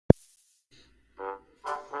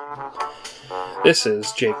This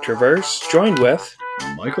is Jake Traverse, joined with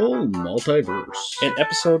Michael Multiverse. in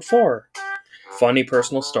episode 4, Funny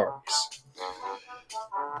Personal Stories.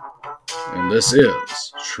 And this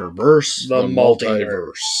is Traverse The the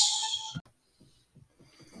Multiverse.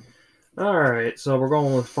 Alright, so we're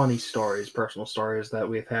going with funny stories, personal stories that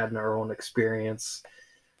we've had in our own experience.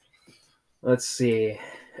 Let's see.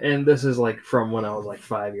 And this is like from when I was like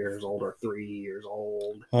 5 years old or 3 years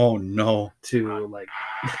old Oh no. to like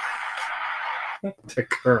to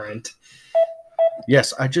current.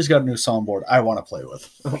 Yes, I just got a new soundboard I want to play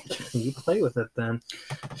with. Oh, you play with it then.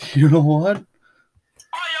 You know what?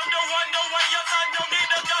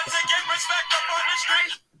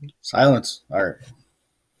 Silence. All right.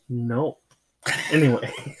 No.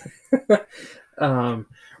 Anyway.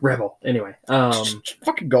 Rebel. Anyway. Just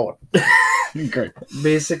fucking going. Great.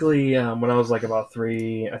 Basically, when I was like about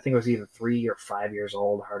 3, I think it was either 3 or 5 years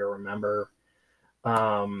old, hard to remember.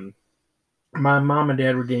 My mom and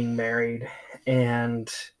dad were getting married,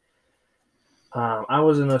 and I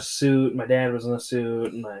was in a suit, my dad was in a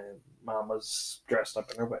suit, and my mom was dressed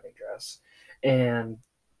up in her wedding dress. And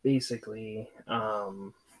basically,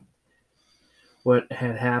 what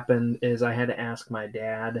had happened is I had to ask my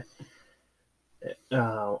dad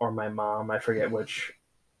or my mom, I forget which.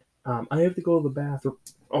 I have to go to the bathroom.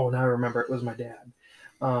 Oh, now I remember, it was my dad.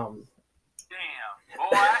 Damn,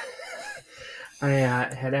 boy. I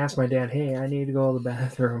had asked my dad, hey, I need to go to the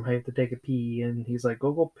bathroom. I have to take a pee. And he's like,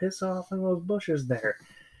 go piss off in those bushes there.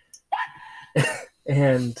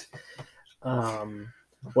 And,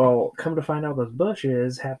 well, come to find out, those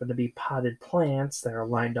bushes happen to be potted plants that are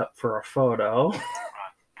lined up for a photo.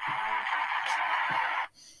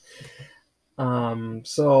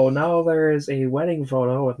 So now there is a wedding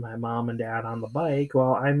photo with my mom and dad on the bike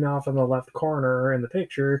while I'm off in the left corner in the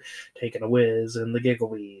picture taking a whiz in the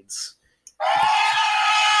giggleweeds.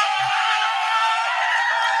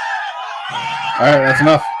 All right, that's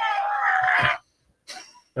enough.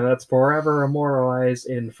 And that's forever immortalized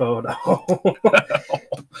in photo.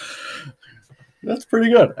 That's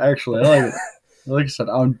pretty good, actually. I like it. Like I said,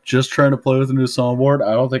 I'm just trying to play with a new soundboard.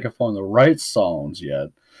 I don't think I found the right songs yet,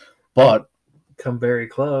 but Come very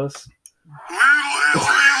close.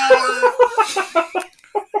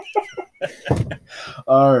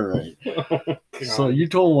 all right. God. So you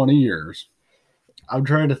told one of yours. I'm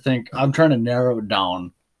trying to narrow it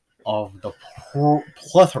down of the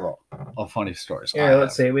plethora of funny stories. Yeah,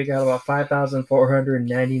 let's see. We got about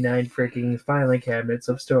 5,499 freaking filing cabinets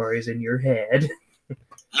of stories in your head.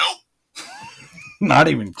 Not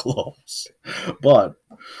even close. But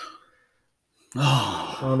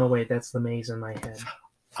Oh, no, wait. That's the maze in my head.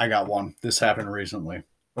 I got one. This happened recently.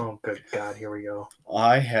 Oh, good God. Here we go.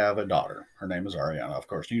 I have a daughter. Her name is Ariana. Of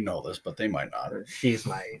course, you know this, but they might not. She's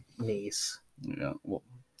my niece. Yeah. Well,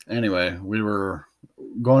 anyway, we were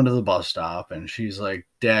going to the bus stop, and she's like,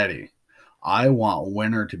 Daddy, I want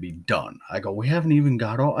winter to be done. I go, we haven't even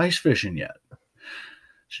got all ice fishing yet.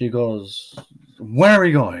 She goes, when are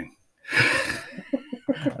we going?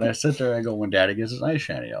 And I sit there, I go, when Daddy gets his ice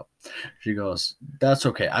shanty up. She goes, that's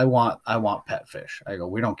okay. I want pet fish. I go,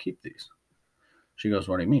 we don't keep these. She goes,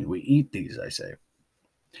 what do you mean? We eat these, I say.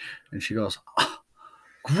 And she goes,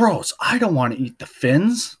 gross. I don't want to eat the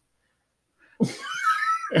fins.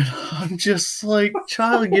 And I'm just like,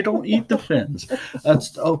 child, you don't eat the fins.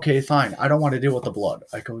 That's okay, fine. I don't want to deal with the blood.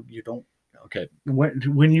 I go, you don't. Okay.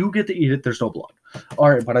 When you get to eat it, there's no blood.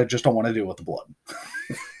 All right, but I just don't want to deal with the blood.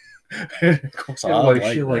 Goes on What, is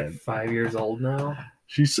like she that. like 5 years old now?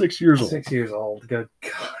 She's 6 years old. 6 years old. Good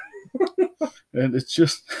God. And it's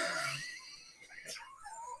just,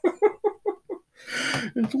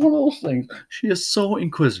 it's one of those things. She is so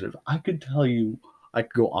inquisitive. I could tell you, I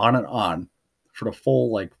could go on and on for the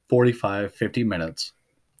full like 45, 50 minutes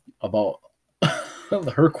about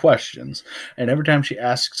her questions. And every time she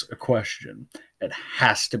asks a question, it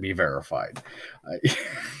has to be verified.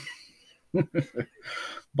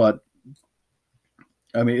 But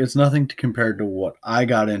I mean, it's nothing compared to what I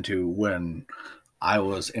got into when I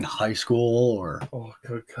was in high school or Oh,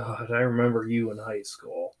 good God. I remember you in high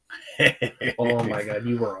school. Oh, my God.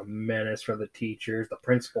 You were a menace for the teachers. The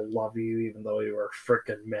principal loved you, even though you were a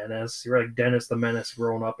freaking menace. You were like Dennis the Menace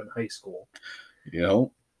grown up in high school. You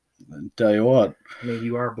know, I'll tell you what. I mean,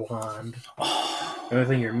 you are blonde. The only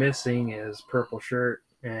thing you're missing is purple shirt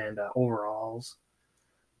and overalls.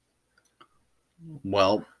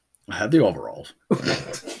 Well, I had the overalls.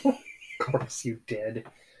 Of course you did.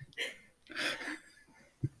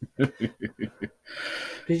 Did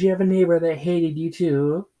you have a neighbor that hated you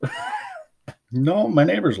too? No, my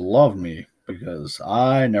neighbors loved me because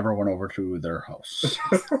I never went over to their house.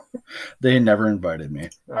 They never invited me.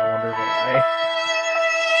 I wonder why.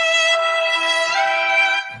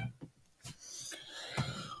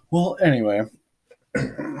 Well, anyway,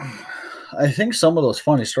 I think some of those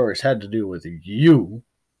funny stories had to do with you.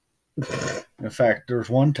 In fact, there was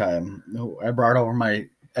one time I brought over my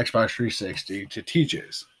Xbox 360 to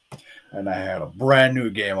TJ's, and I had a brand new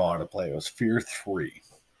game I wanted to play. It was Fear 3.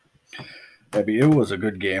 I mean, it was a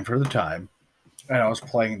good game for the time. And I was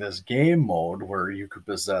playing this game mode where you could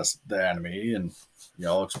possess the enemy, and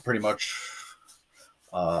it's pretty much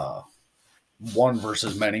one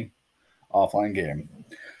versus many offline game.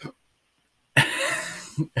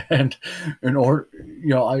 And in order,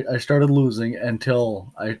 I started losing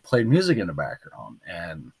until I played music in the background,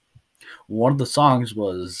 and one of the songs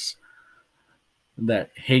was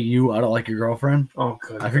that "Hey You, I Don't Like Your Girlfriend." Oh,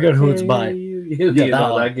 good. I forget who it's by. You Yeah,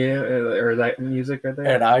 know that that game or that music right there.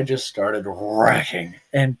 And I just started wrecking.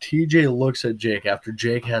 And TJ looks at Jake after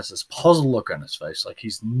Jake has this puzzled look on his face, like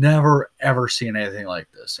he's never ever seen anything like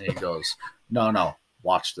this. And he goes, "No,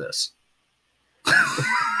 watch this."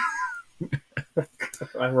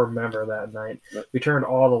 I remember that night. We turned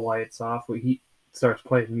all the lights off. He starts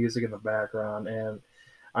playing music in the background, and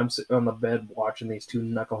I'm sitting on the bed watching these two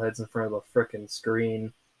knuckleheads in front of the frickin'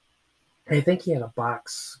 screen. I think he had a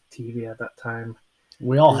box TV at that time.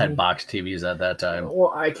 We all had box TVs at that time.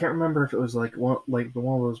 Well, I can't remember if it was like one of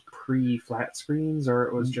those pre-flat screens or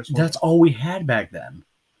it was just. That's all we had back then.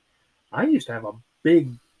 I used to have a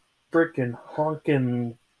big, frickin'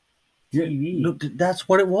 honking TV. Look, that's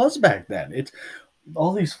what it was back then. It's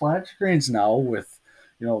all these flat screens now with,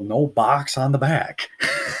 no box on the back.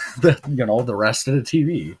 The rest of the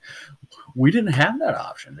TV. We didn't have that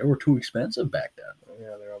option. They were too expensive back then.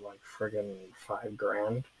 Yeah, they were like friggin'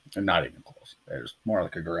 $5,000. And not even close. It was more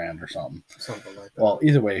like $1,000 or something. Something like that. Well,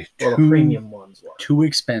 either way, the premium ones were too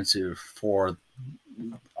expensive for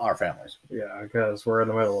our families. Yeah, because we're in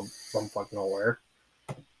the middle of some fucking nowhere.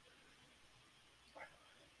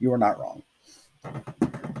 You are not wrong.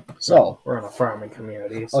 So we're in a farming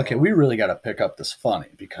community. So. Okay, we really got to pick up this funny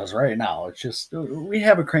because right now it's just we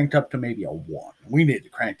have it cranked up to maybe a 1. We need to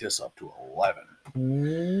crank this up to 11.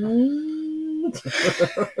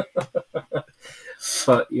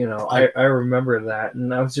 But I remember that,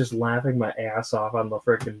 and I was just laughing my ass off on the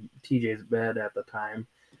frickin' TJ's bed at the time,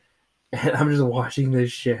 and I'm just watching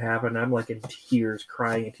this shit happen. I'm like in tears,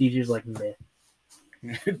 crying, and TJ's like, meh.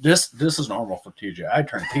 This is normal for TJ. I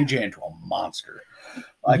turned TJ into a monster.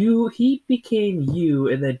 He became you,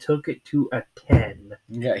 and then took it to a 10.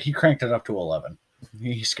 Yeah, he cranked it up to 11.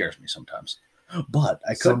 He scares me sometimes, but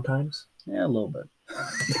I could sometimes. Yeah, a little bit.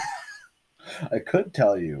 I could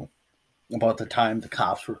tell you about the time the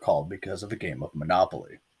cops were called because of a game of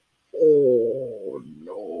Monopoly. Oh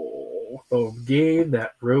no! The game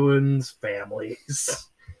that ruins families.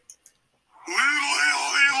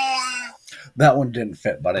 That one didn't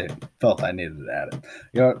fit, but I felt I needed to add it.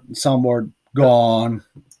 Soundboard gone.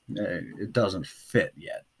 It doesn't fit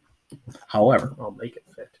yet. However, I'll make it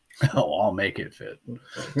fit. I'll make it fit.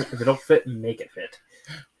 If it don't fit, make it fit.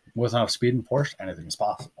 With enough speed and force, anything is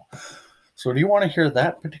possible. So do you want to hear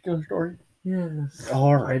that particular story? Yes.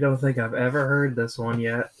 All right. I don't think I've ever heard this one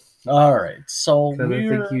yet. All right. So I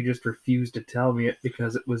think you just refused to tell me it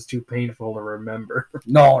because it was too painful to remember.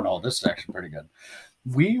 No, this is actually pretty good.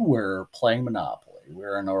 We were playing Monopoly. We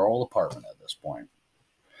were in our old apartment at this point.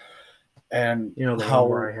 And the one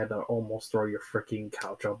where I had to almost throw your freaking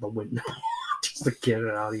couch out the window just to get it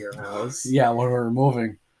out of your house. Yeah, when we were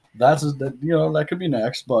moving. That could be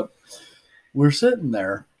next, but we're sitting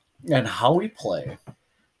there, and how we play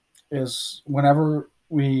is whenever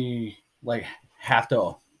we have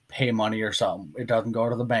to pay money or something, it doesn't go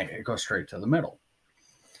to the bank; it goes straight to the middle.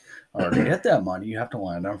 Or to get that money, you have to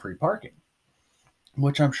land on free parking,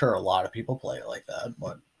 which I'm sure a lot of people play like that,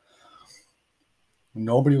 but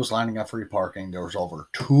nobody was landing on free parking. There was over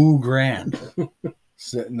 $2,000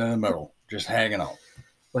 sitting in the middle, just hanging out.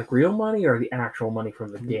 Like real money or the actual money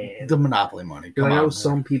from the game? The Monopoly money. Because I know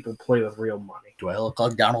some people play with real money. Do I look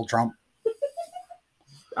like Donald Trump?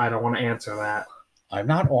 I don't want to answer that. I'm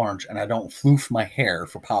not orange, and I don't floof my hair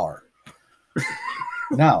for power.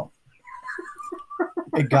 Now,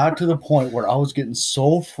 it got to the point where I was getting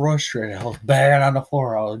so frustrated. I was banging on the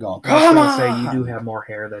floor. I was going, "Come on!" Say you do have more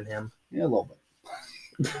hair than him. Yeah, a little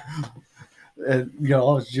bit. And I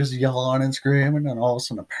was just yelling and screaming, and all of a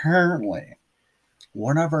sudden, apparently,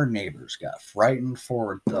 one of our neighbors got frightened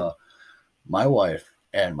for my wife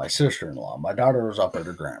and my sister-in-law. My daughter was up at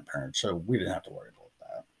her grandparents, so we didn't have to worry about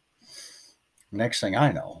that. Next thing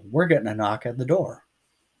I know, we're getting a knock at the door.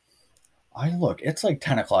 I look, it's like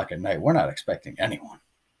 10 o'clock at night. We're not expecting anyone.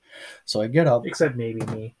 So I get up. Except maybe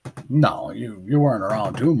me. No, you weren't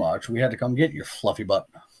around too much. We had to come get your fluffy butt.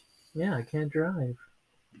 Yeah, I can't drive.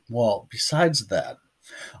 Well, besides that,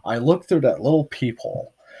 I look through that little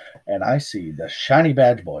peephole and I see the shiny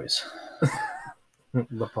badge boys.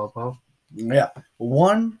 The popo. Yeah.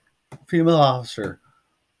 One female officer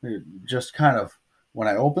just kind of, when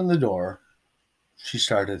I opened the door, she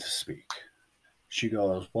started to speak. She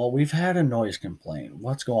goes, well, we've had a noise complaint.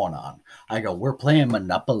 What's going on? I go, we're playing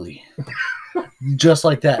Monopoly. Just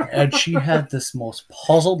like that. And she had this most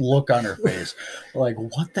puzzled look on her face. Like,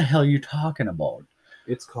 what the hell are you talking about?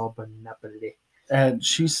 It's called Monopoly. And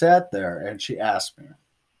she sat there and she asked me,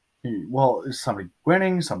 well, is somebody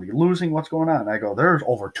winning? Somebody losing? What's going on? And I go, there's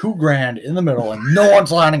over $2,000 in the middle and no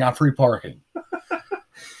one's lining on free parking.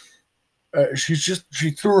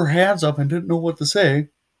 She threw her hands up and didn't know what to say.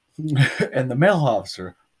 And the male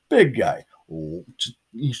officer, big guy,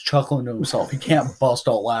 he's chuckling to himself. He can't bust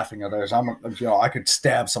out laughing at us. I could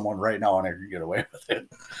stab someone right now and I could get away with it.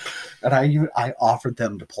 And I offered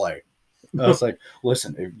them to play. I was like,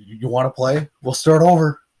 listen, if you want to play, we'll start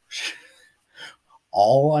over.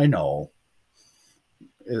 All I know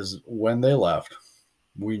is when they left,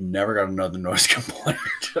 we never got another noise complaint.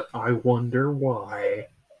 I wonder why.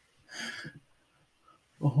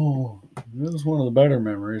 Oh, this is one of the better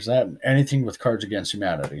memories. That and anything with Cards Against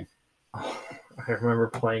Humanity. Oh, I remember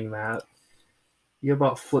playing that. You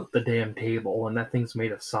about flipped the damn table, and that thing's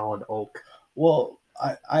made of solid oak. Well,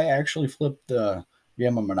 I actually flipped the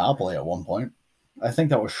game of Monopoly at one point. I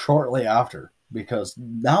think that was shortly after, because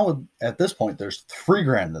now at this point there's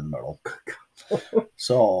 $3,000 in the middle.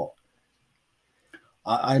 So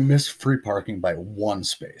I missed free parking by one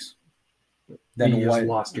space. Then you just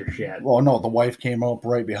lost your shit. Well, no, the wife came up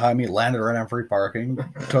right behind me, landed right on free parking,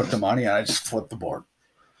 took the money, and I just flipped the board.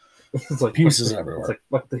 It's like Pieces everywhere. It's like,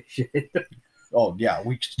 fuck the shit. Oh, yeah,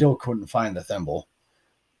 we still couldn't find the thimble.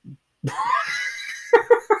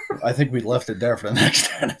 I think we left it there for the next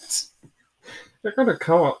tenants. They're gonna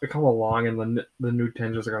come along, and the new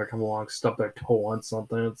tenants are gonna come along, stub their toe on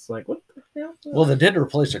something. It's like, what the hell? Well, they did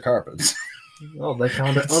replace the carpets. Oh, they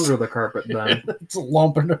found it under the carpet then. It's a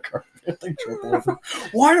lump in the carpet. They trip over.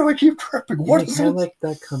 Why do I keep tripping? What is kind it? of like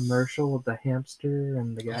that commercial with the hamster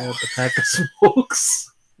and the guy with the pack of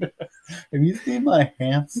smokes. Have you seen my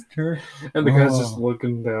hamster? And the guy's just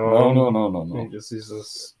looking down. No. He just sees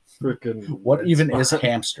this freaking. What even is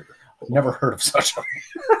hamster? Never heard of such a thing.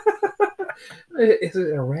 Is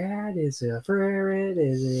it a rat? Is it a ferret?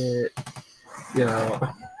 Is it,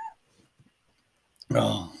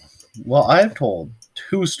 Oh. Well, I've told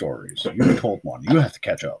 2 stories. You've told one. You have to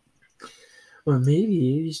catch up. Well, maybe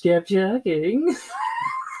you stop talking.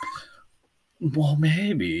 Well,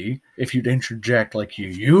 maybe if you'd interject like you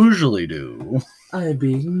usually do. I'm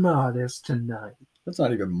being modest tonight. That's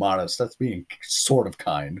not even modest. That's being sort of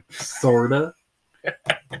kind. Sorta.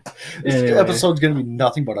 This episode's going to be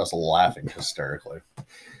nothing but us laughing hysterically.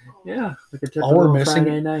 Yeah, like a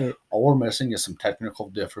Friday night. All we're missing is some technical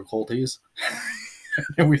difficulties.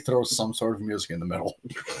 And we throw some sort of music in the middle.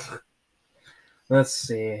 Let's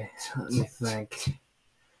see. Let me think.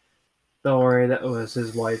 Don't worry, that was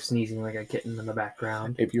his wife sneezing like a kitten in the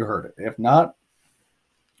background. If you heard it. If not,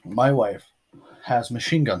 my wife has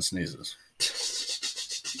machine gun sneezes.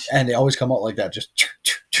 And they always come out like that, just...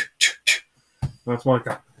 That's like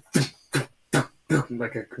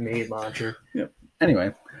a grenade launcher. Yep.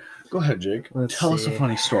 Anyway, go ahead, Jake. Tell us a see.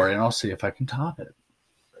 funny story, and I'll see if I can top it.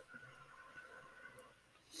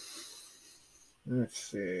 Let's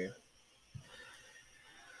see.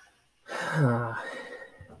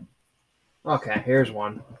 Okay, here's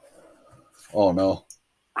one. Oh, no.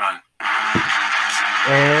 Run.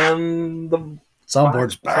 And the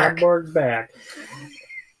Soundboard's back. Soundboard's back.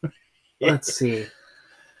 Let's see.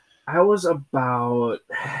 I was about,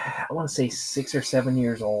 I want to say 6 or 7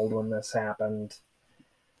 years old when this happened.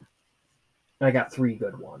 I got 3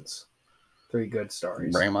 good ones. 3 good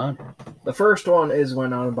stories. Bring 'em on. The first one is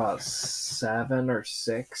when I was about 7 or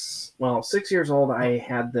 6. Well, 6 years old, I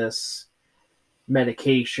had this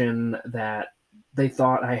medication that they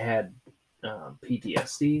thought I had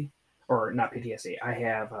PTSD. Or not PTSD. I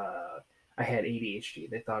had ADHD.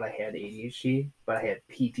 They thought I had ADHD, but I had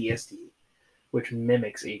PTSD, which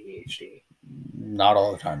mimics ADHD. Not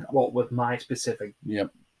all the time, no. Well, with my specific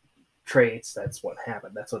traits, that's what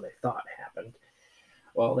happened. That's what they thought happened.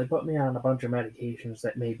 Well, they put me on a bunch of medications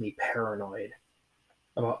that made me paranoid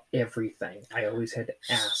about everything. I always had to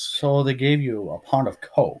ask. So they gave you a pound of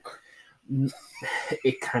Coke.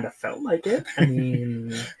 It kind of felt like it. I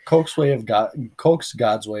mean, Coke's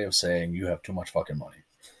God's way of saying you have too much fucking money.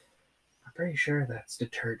 I'm pretty sure that's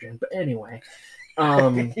detergent. But anyway,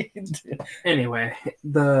 Anyway,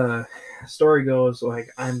 the story goes like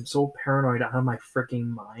I'm so paranoid on my freaking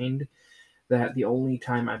mind that the only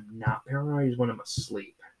time I'm not paranoid is when I'm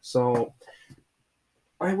asleep. So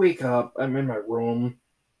I wake up, I'm in my room,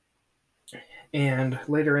 and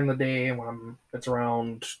later in the day when it's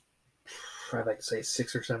around, I'd like to say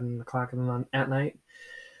 6 or 7 o'clock at night,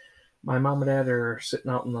 my mom and dad are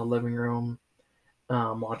sitting out in the living room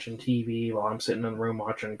watching TV while I'm sitting in the room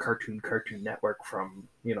watching Cartoon Network from,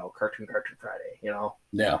 Cartoon Friday,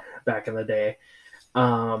 Yeah. back in the day.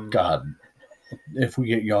 God, if we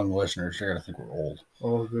get young listeners, they're gonna think we're old.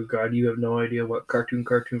 Oh, good God, you have no idea what Cartoon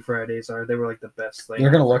Fridays are. They were like the best thing. They're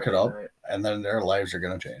gonna on look it Friday up, night. and then their lives are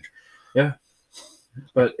gonna change. Yeah.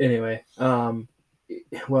 But anyway,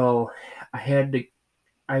 well,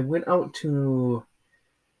 I went out to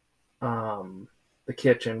the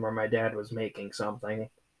kitchen where my dad was making something,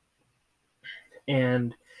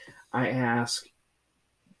 and I asked,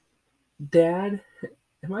 Dad,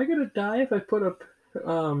 am I gonna die if I put a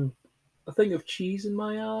thing of cheese in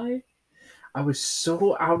my eye? I was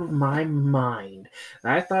so out of my mind.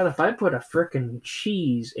 I thought if I put a frickin'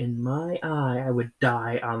 cheese in my eye, I would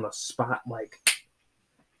die on the spot.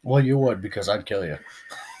 Well, you would, because I'd kill you.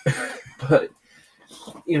 But,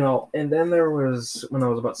 and then there was, when I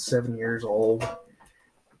was about 7 years old,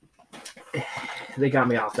 they got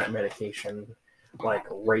me off that medication,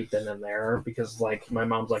 right then and there, because, my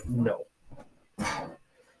mom's like, no.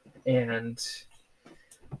 And,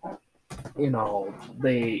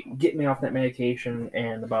 they get me off that medication,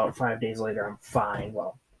 and about 5 days later, I'm fine.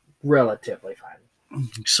 Well, relatively fine.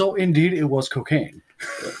 So, indeed, it was cocaine.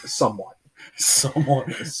 Somewhat. Somewhat.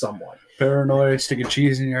 Paranoid, sticking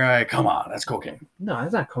cheese in your eye. Come on, that's cocaine. No,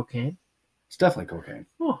 that's not cocaine. It's definitely cocaine.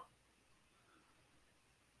 Oh.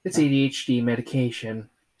 It's ADHD medication.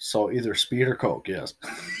 So, either speed or coke, yes.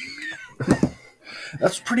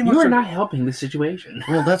 That's pretty much. You are not helping the situation.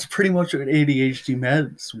 Well, that's pretty much what ADHD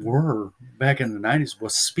meds were back in the 90s,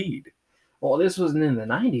 was speed. Well, this wasn't in the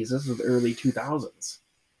 90s. This was the early 2000s.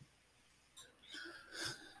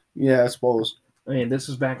 Yeah, I suppose. I mean, this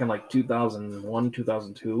was back in 2001,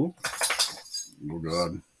 2002. Oh,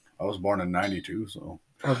 God. I was born in 92, so.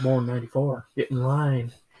 I was born in 94. Get in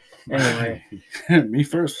line. Anyway. Me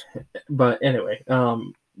first. But anyway,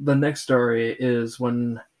 the next story is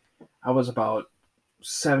when I was about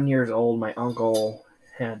 7 years old, my uncle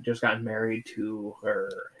had just gotten married to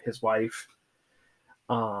his wife.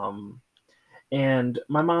 And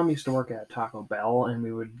my mom used to work at Taco Bell, and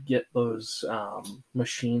we would get those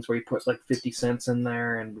machines where you put 50 cents in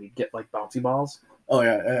there, and we'd get bouncy balls. Oh,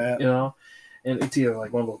 yeah. And it's either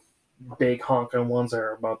one of those big honking ones that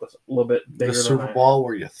are about a little bit bigger. The Super Bowl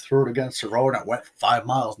where you threw it against the road and it went 5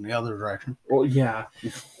 miles in the other direction. Well, yeah.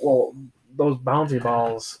 Well, those bouncy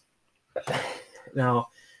balls. Now,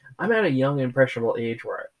 I'm at a young, impressionable age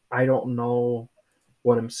where I don't know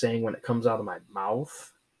what I'm saying when it comes out of my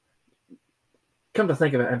mouth. Come to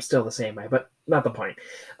think of it, I'm still the same way, but not the point.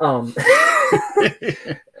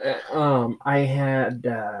 I had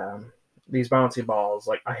these bouncy balls.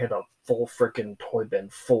 I had a full freaking toy bin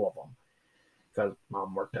full of them because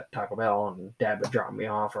Mom worked at Taco Bell and Dad would drop me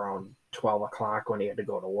off around 12 o'clock when he had to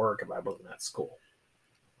go to work if I wasn't at school.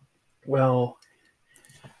 Well,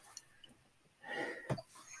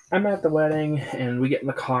 I'm at the wedding, and we get in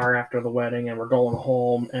the car after the wedding, and we're going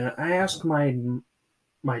home, and I asked my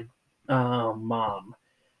mom,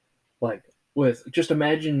 just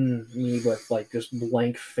imagine me with just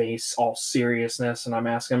blank face, all seriousness, and I'm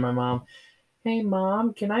asking my mom, hey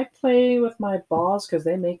Mom, can I play with my balls because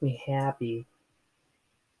they make me happy?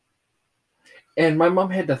 And my mom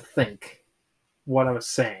had to think what I was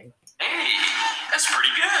saying. Hey, that's pretty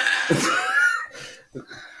good.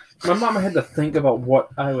 My mom had to think about what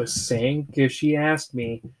I was saying because she asked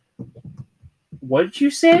me, what did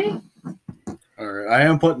you say? All right, I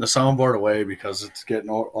am putting the soundboard away because it's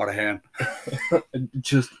getting out of hand.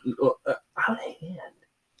 Just out of hand?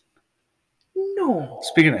 No.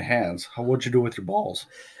 Speaking of hands, what'd you do with your balls?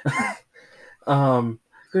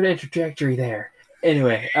 Good interjectory there.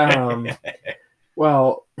 Anyway,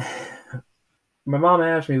 well, my mom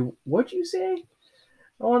asked me, what'd you say?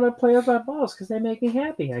 I want to play with my balls because they make me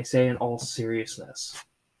happy, I say in all seriousness.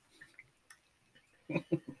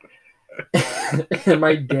 And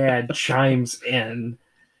my dad chimes in,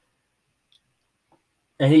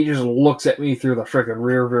 and he just looks at me through the freaking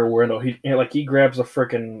rear view window. He grabs the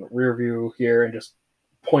freaking rear view here and just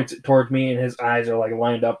points it towards me, and his eyes are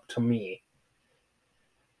lined up to me.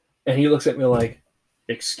 And he looks at me like,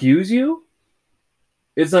 excuse you?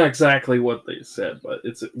 It's not exactly what they said, but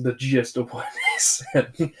it's the gist of what they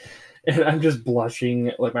said. And I'm just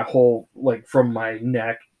blushing, like my whole, like from my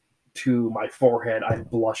neck to my forehead, I'm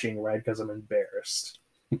blushing red because I'm embarrassed.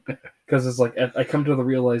 Because it's like I come to the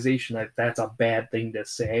realization that that's a bad thing to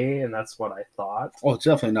say, and that's what I thought. Well, it's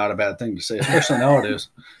definitely not a bad thing to say, especially nowadays.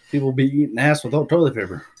 People be eating ass without toilet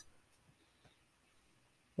paper.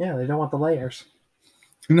 Yeah, they don't want the layers.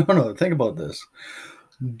 No, think about this.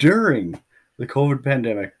 During the COVID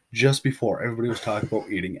pandemic, just before, everybody was talking about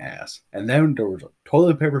eating ass. And then there was a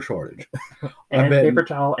toilet paper shortage. And bet paper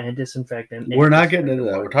towel and disinfectant. we're and not getting into that.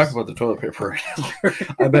 disinfectant We're talking wipes. about the toilet paper right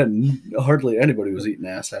now. I bet hardly anybody was eating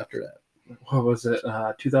ass after that. What was it?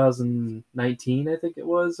 2019, I think it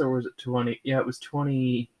was, or was it 20? Yeah, it was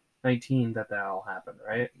 2019 that all happened,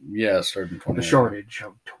 right? Yeah, it started in The 2019. shortage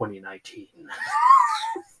of 2019.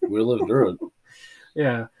 We lived through it.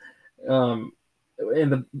 Yeah.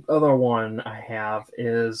 And the other one I have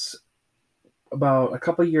is about a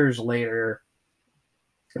couple years later,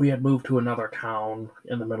 we had moved to another town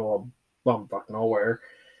in the middle of bumfuck nowhere.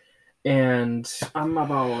 And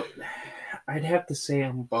I'd have to say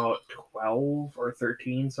I'm about 12 or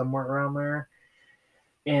 13, somewhere around there.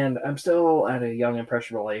 And I'm still at a young,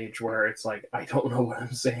 impressionable age where it's like, I don't know what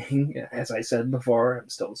I'm saying. As I said before, I'm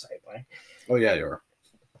still the same way. Oh, yeah, you are.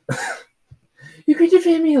 You could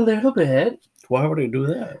defend me a little bit. Why would he do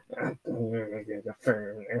that?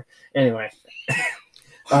 Anyway,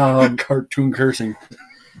 Cartoon cursing.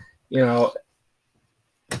 you know,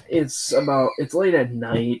 it's late at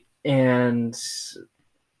night, and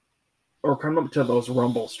we're coming up to those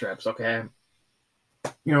rumble strips, okay?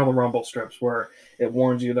 You know, the rumble strips where it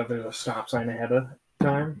warns you that there's a stop sign ahead of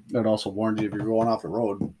time? It also warns you if you're going off the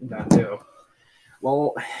road. That too.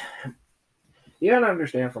 Well, you gotta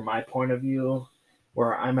understand from my point of view,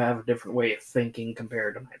 where I have a different way of thinking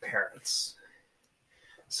compared to my parents.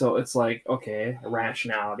 So it's like, okay,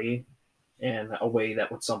 rationality and a way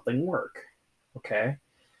that would something work. Okay?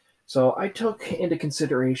 So I took into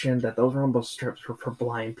consideration that those rumble strips were for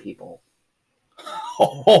blind people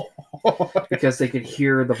because they could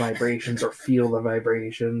hear the vibrations or feel the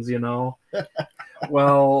vibrations, you know?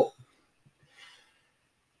 Well,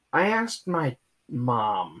 I asked my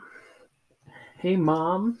mom, hey,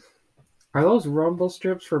 Mom, are those rumble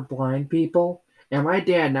strips for blind people? And my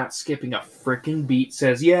dad, not skipping a freaking beat,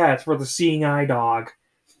 says, yeah, it's for the seeing eye dog.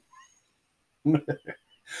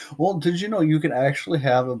 Well, did you know you can actually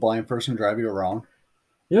have a blind person drive you around?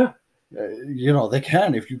 Yeah. You know, they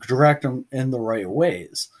can if you direct them in the right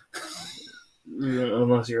ways.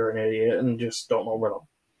 Unless you're an idiot and just don't know where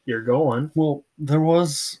you're going. Well, there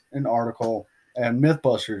was an article, and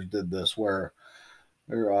Mythbusters did this, where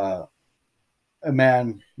a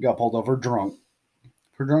man got pulled over for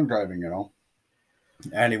drunk driving, you know.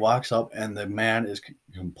 And he walks up, and the man is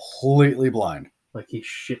completely blind. Like he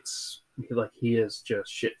is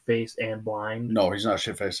just shit-faced and blind. No, he's not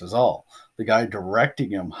shit-faced at all. The guy directing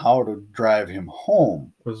him how to drive him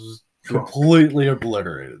home Was drunk. completely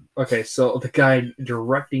obliterated. Okay, so the guy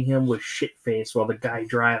directing him was shit-faced while the guy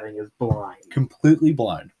driving is blind. Completely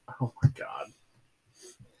blind. Oh my god.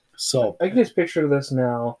 So, I can just picture this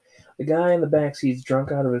now. The guy in the backseat's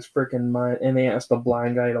drunk out of his freaking mind, and they asked the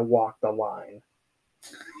blind guy to walk the line.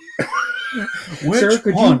 which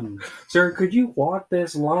one? Sir, could you walk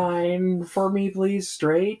this line for me, please,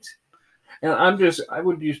 straight? And I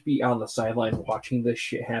would just be on the sideline watching this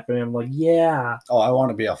shit happen. I'm like, yeah. Oh, I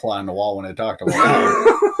want to be a fly on the wall when I talk to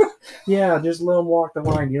him. Yeah, just let him walk the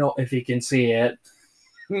line, if he can see it.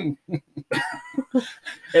 And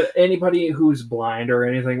anybody who's blind or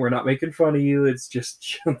anything, we're not making fun of you. It's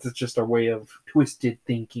just our way of twisted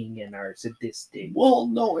thinking and our sadistic. Well,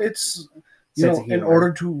 no, it's Sense of in humor.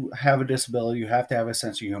 order to have a disability, you have to have a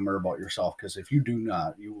sense of humor about yourself. Because if you do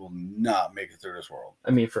not, you will not make it through this world.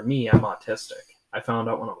 I mean, for me, I'm autistic. I found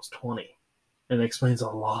out when I was 20, and it explains a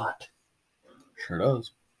lot. Sure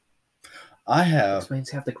does. I have. Explains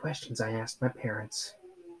half the questions I asked my parents.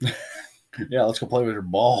 Yeah, let's go play with your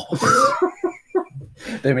balls.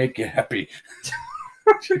 They make you happy.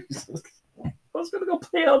 Jesus. I was gonna go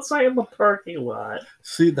play outside in the parking lot.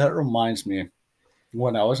 See, that reminds me.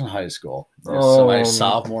 When I was in high school, Oh, my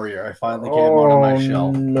sophomore year, I finally came out of my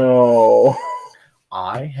shell. No.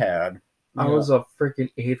 I had. I was a freaking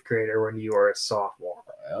 8th grader when you were a sophomore.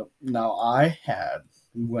 Now,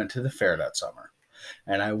 went to the fair that summer,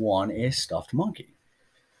 and I won a stuffed monkey,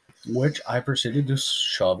 which I proceeded to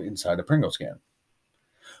shove inside a Pringles can,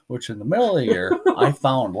 which in the middle of the year, I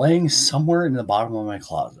found laying somewhere in the bottom of my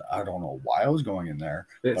closet. I don't know why I was going in there,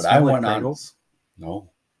 Did it but smell I like went Pringles? on. No,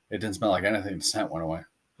 it didn't smell like anything. The scent went away.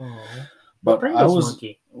 Oh. But Pringles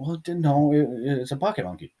monkey. Well, it didn't know. It's a pocket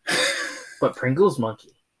monkey. But Pringles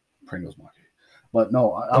monkey. Pringles monkey. But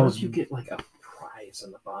no, I How was. did you get like a prize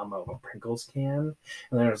in the bottom of a Pringles can,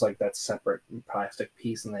 and then there's like that separate plastic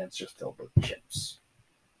piece, and then it's just filled with chips.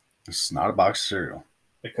 It's not a box of cereal.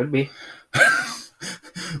 It could be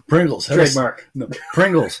Pringles, trademark.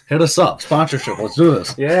 Pringles, hit us up. Sponsorship. Let's do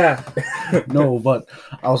this. Yeah. No, but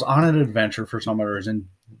I was on an adventure for some reason,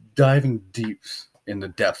 diving deep in the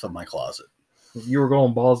depth of my closet. You were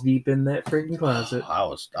going balls deep in that freaking closet. I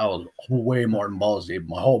was way more than balls deep.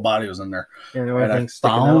 My whole body was in there. And the only And I thing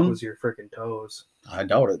sticking out was your freaking toes. I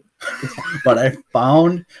doubt it. But I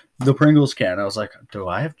found the Pringles can. I was like, do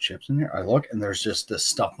I have chips in here? I look, and there's just this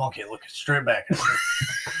stuffed monkey looking straight back at me.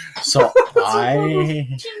 So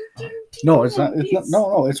no, it's not.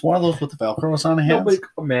 No, it's one of those with the Velcros on the hands. Nobody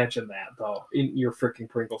could imagine that though in your freaking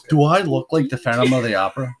Pringles. Do I look like the Phantom of the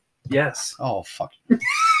Opera? Yes. Oh fuck.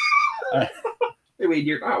 I mean,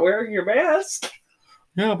 you're not wearing your mask.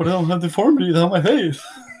 Yeah, but I don't have deformity on my face.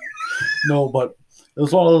 No, but it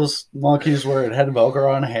was one of those monkeys where it had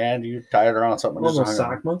Velcro on a hand. You tie it around something. One of those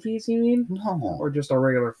sock monkeys, you mean? No, Or just a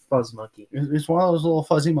regular fuzz monkey? it's one of those little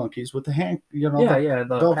fuzzy monkeys with the hand. You know. Yeah,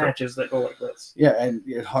 the Velcro. patches that go like this. Yeah, and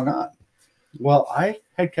it hung on. Well, I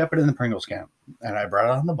had kept it in the Pringles can, and I brought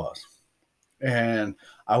it on the bus. And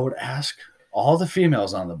I would ask all the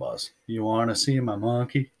females on the bus, "You want to see my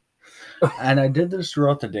monkey?" And I did this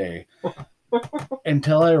throughout the day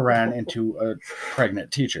until I ran into a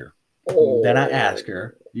pregnant teacher. Oh. Then I asked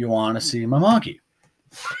her, "You want to see my monkey?"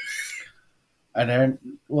 And then,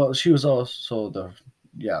 well, she was also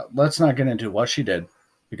let's not get into what she did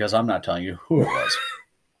because I'm not telling you who it was.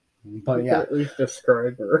 But yeah, At least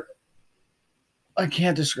describe her. I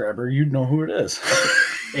can't describe her. You'd know who it is.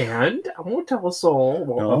 And I won't tell a soul.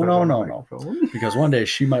 No. Because one day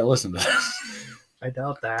she might listen to this. I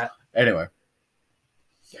doubt that. Anyway.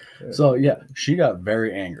 So, yeah, she got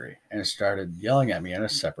very angry and started yelling at me in a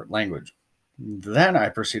separate language. Then I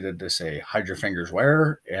proceeded to say, "Hide your fingers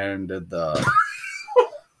where?" and did the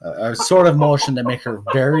a sort of motion to make her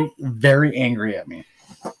very, very angry at me.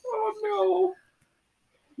 Oh,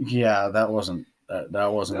 no. Yeah, that wasn't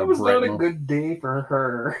That was a not great a move. good day for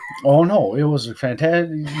her. Oh, no, it was a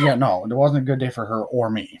fantastic. Yeah, no, it wasn't a good day for her or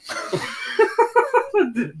me.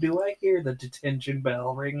 Do I hear the detention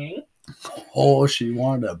bell ringing? Oh, she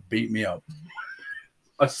wanted to beat me up.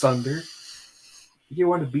 Asunder? You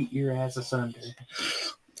want to beat your ass asunder.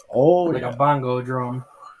 Oh, Like yeah. a bongo drum.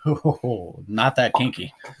 Oh, not that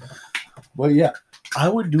kinky. But yeah, I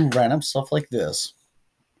would do random stuff like this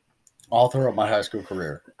all throughout my high school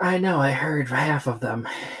career. I know, I heard half of them.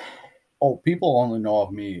 Oh, people only know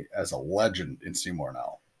of me as a legend in Seymour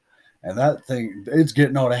now. And that thing, it's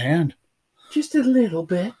getting out of hand. Just a little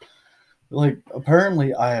bit. Like,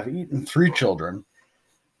 apparently I have eaten 3 children.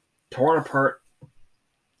 Torn apart.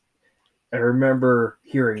 I remember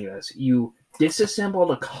hearing this. You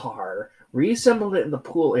disassembled a car, reassembled it in the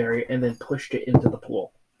pool area, and then pushed it into the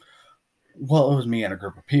pool. Well, it was me and a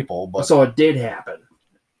group of people, but So it did happen.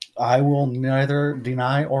 I will neither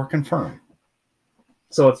deny or confirm.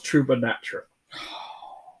 So it's true but not true.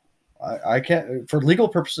 I can't, for legal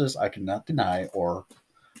purposes, I cannot deny or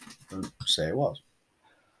say it was.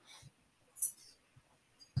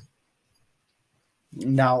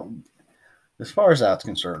 Now, as far as that's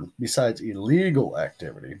concerned, besides illegal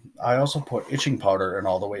activity, I also put itching powder in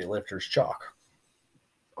all the weightlifters' chalk.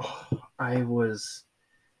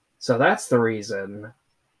 So that's the reason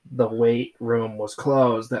the weight room was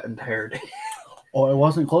closed that entire day. Oh, it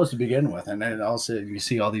wasn't closed to begin with, and then all of a sudden you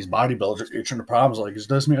see all these bodybuilders itching the problems. Like, does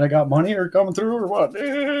this mean I got money or coming through or what?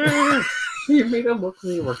 You made them look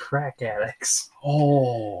like they were crack addicts.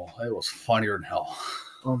 Oh, it was funnier than hell.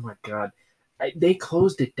 Oh my god. They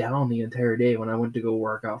closed it down the entire day when I went to go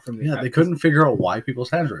work out from the Yeah, they couldn't figure out why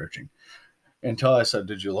people's hands were itching until I said,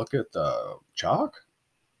 "Did you look at the chalk?"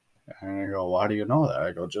 And I go, "Why do you know that?"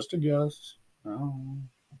 I go, "Just a guess." Oh.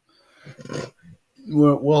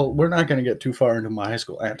 Well, we're not going to get too far into my high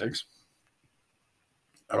school antics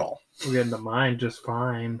at all. We're getting to mine just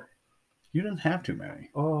fine. You didn't have too many.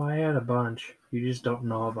 Oh, I had a bunch. You just don't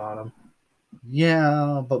know about them.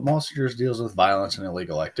 Yeah, but most of yours deals with violence and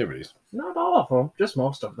illegal activities. Not all of them, just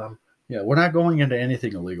most of them. Yeah, we're not going into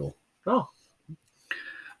anything illegal. Oh.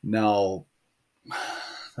 Now,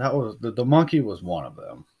 that was the monkey was one of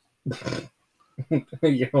them.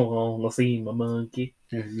 You want to see my monkey?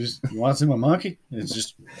 You want to see my monkey? It's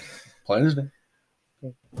just plain as day.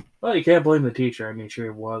 Well, you can't blame the teacher. I mean, she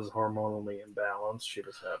was hormonally imbalanced. She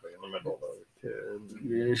was having in the middle of her kids.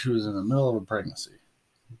 Yeah, she was in the middle of a pregnancy.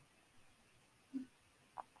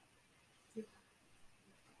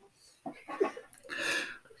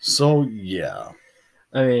 So, yeah.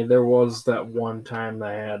 I mean, there was that one time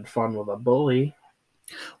they had fun with a bully.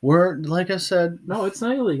 We're, like I said, No, it's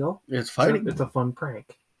not illegal. it's fighting. It's a fun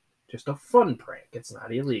prank. Just a fun prank. It's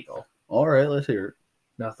not illegal. All right, let's hear it.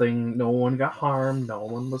 Nothing. No one got harmed. No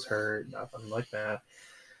one was hurt. Nothing like that.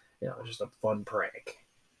 You know, just a fun prank.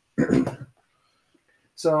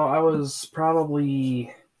 So I was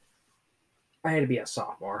probably. I had to be a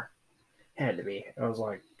sophomore. Had to be. I was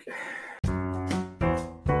like.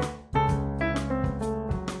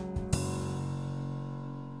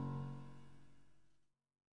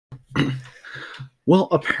 Well,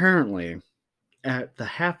 apparently, at the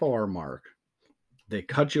half-hour mark, they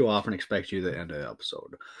cut you off and expect you to end the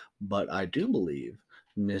episode. But I do believe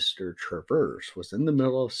Mr. Traverse was in the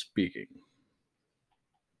middle of speaking.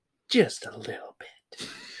 Just a little bit.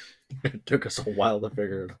 It took us a while to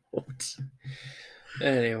figure it out.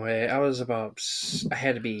 Anyway, I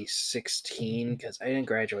had to be 16 because I didn't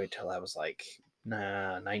graduate till I was like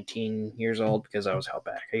 19 years old because I was held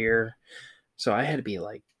back a year. So I had to be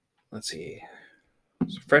like, let's see,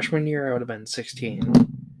 so freshman year I would have been 16,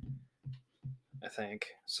 I think.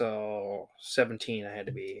 So 17 I had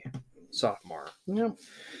to be sophomore. Yep.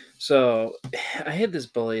 So I had this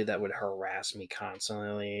bully that would harass me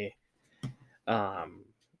constantly.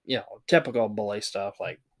 Typical bully stuff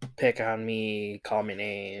like pick on me, call me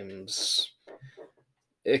names,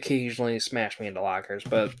 occasionally smash me into lockers,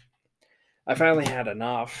 but I finally had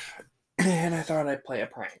enough and I thought I'd play a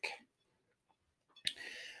prank.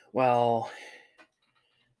 Well,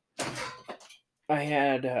 I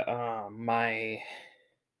had my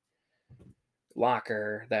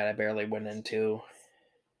locker that I barely went into.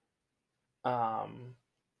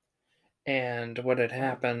 And what had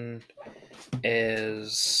happened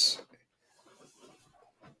is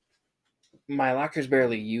my locker's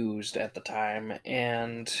barely used at the time,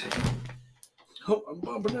 and Oh, I'm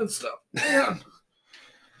bumping into stuff. Man.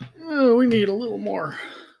 Oh, we need a little more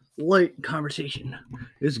light conversation.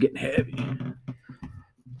 It's getting heavy.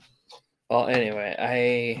 well, anyway,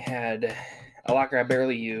 I had a locker I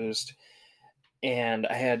barely used, and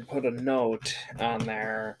I had put a note on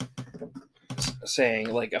there saying,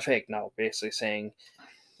 like a fake note, basically saying,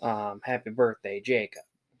 happy birthday, Jacob.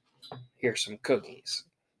 Here's some cookies.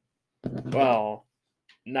 Well,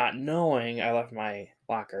 not knowing, I left my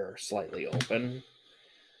locker slightly open,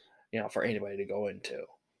 for anybody to go into.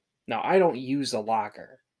 Now, I don't use the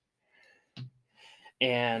locker.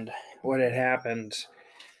 And what had happened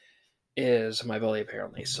is my bully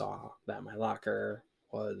apparently saw that my locker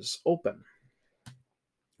was open.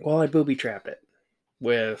 Well, I booby trapped it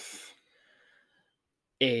with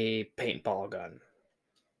a paintball gun.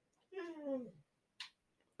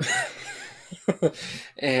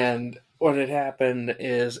 And what had happened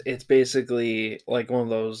is it's basically like one of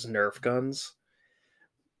those Nerf guns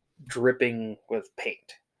dripping with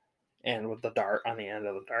paint and with the dart on the end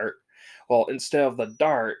of the dart. Well, instead of the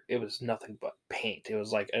dart, it was nothing but paint. It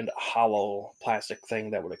was like a hollow plastic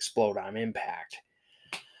thing that would explode on impact.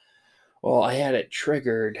 Well, I had it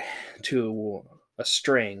triggered to a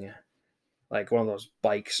string, like one of those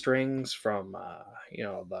bike strings from,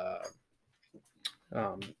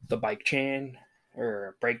 the bike chain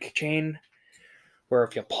or brake chain, where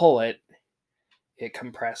if you pull it, it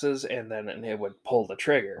compresses and then it would pull the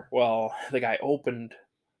trigger. Well, the guy opened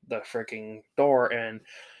the freaking door and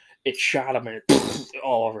it shot him and it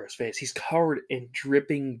all over his face. He's covered in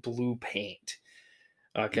dripping blue paint.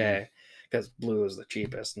 Okay. Because blue is the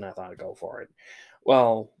cheapest and I thought I'd go for it.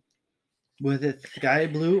 Well, Was it sky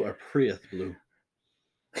blue or Prius blue?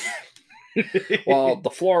 well, the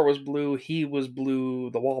floor was blue, he was blue,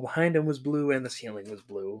 the wall behind him was blue, and the ceiling was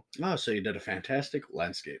blue. Oh, so you did a fantastic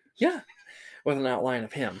landscape. Yeah, with an outline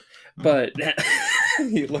of him. But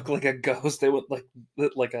he looked like a ghost. It would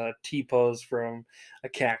like a T-pose from a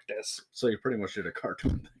cactus. So you pretty much did a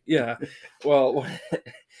cartoon. Yeah. Well,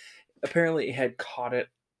 apparently it had caught it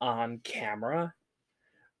on camera.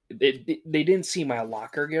 They didn't see my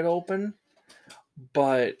locker get open,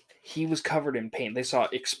 but he was covered in paint. They saw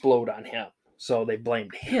it explode on him, so they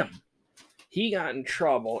blamed him. He got in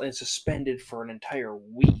trouble and suspended for an entire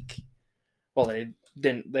week. Well,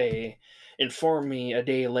 they informed me a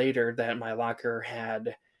day later that my locker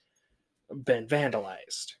had been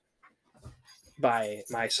vandalized by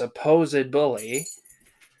my supposed bully.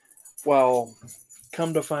 Well,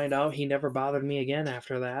 come to find out, he never bothered me again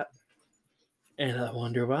after that. And I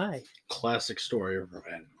wonder why. Classic story of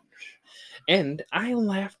revenge. And I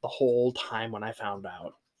laughed the whole time when I found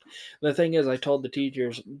out. The thing is, I told the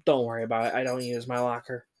teachers, don't worry about it. I don't use my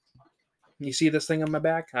locker. You see this thing on my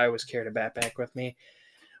back? I always carried a backpack with me.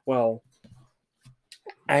 Well,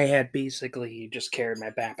 I had basically just carried my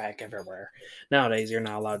backpack everywhere. Nowadays, you're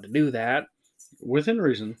not allowed to do that. Within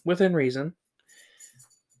reason. Within reason.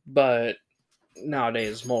 But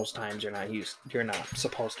nowadays, most times you're not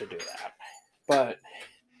supposed to do that. But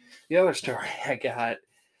the other story I got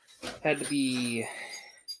had to be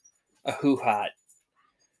a hoo-hot.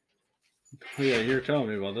 Yeah, you're telling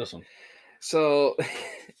me about this one. So,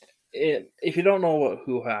 if you don't know what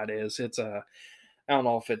hoo-hot is, it's a, I don't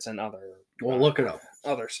know if it's in other Well, look it up.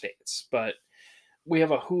 other states, but we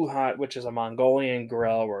have a hoo-hot, which is a Mongolian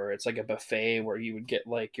grill where it's like a buffet where you would get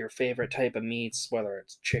like your favorite type of meats, whether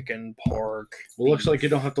it's chicken, pork. Well, looks beef. like you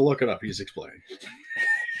don't have to look it up. He's explaining.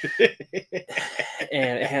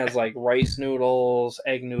 And it has like rice noodles,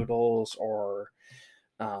 egg noodles, or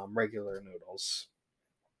regular noodles.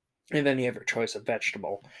 And then you have your choice of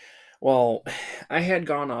vegetable. Well, I had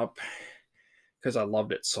gone up because I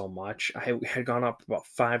loved it so much. I had gone up about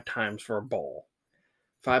 5 times for a bowl.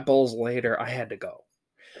 5 bowls later, I had to go.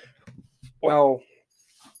 Well,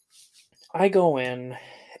 I go in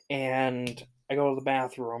and I go to the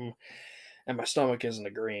bathroom, and my stomach isn't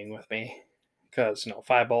agreeing with me because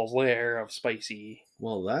 5 bowls later of spicy.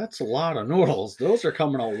 Well, that's a lot of noodles. Those are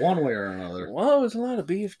coming out one way or another. Well, it was a lot of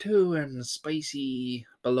beef too and spicy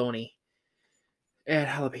bologna. It had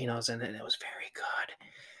jalapenos in it, and it was very good.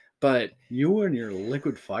 But You and your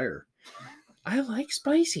liquid fire. I like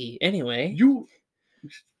spicy anyway. You.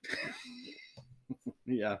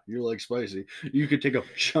 Yeah, you like spicy. You could take a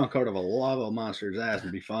chunk out of a lava monster's ass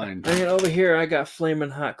and be fine. I mean, over here I got flaming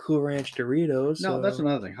hot Cool Ranch Doritos. No, so- that's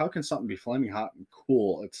another thing. How can something be flaming hot and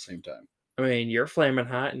cool at the same time? I mean, you're flaming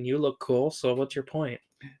hot and you look cool, so what's your point?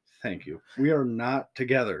 Thank you. We are not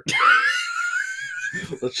together.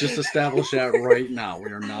 Let's just establish that right now.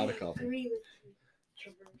 We are not a couple. Agree with you,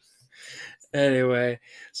 Traverse. Anyway,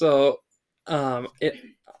 so it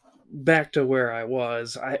back to where I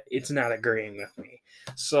was. It's not agreeing with me.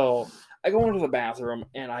 So I go into the bathroom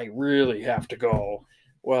and I really have to go.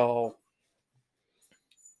 Well,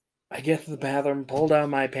 I get to the bathroom, pull down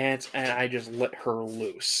my pants, and I just let her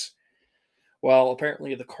loose. Well,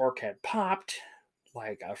 apparently the cork had popped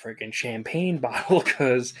like a freaking champagne bottle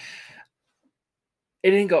because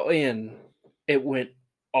it didn't go in. It went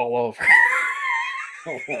all over.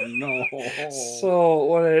 Oh no. So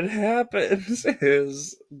what had happened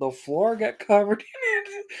is the floor got covered in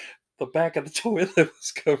it, the back of the toilet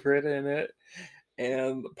was covered in it,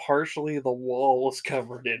 and partially the wall was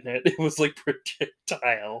covered in it. It was like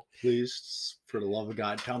projectile. Please, for the love of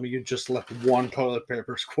God, tell me you just left one toilet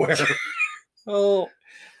paper square. Oh,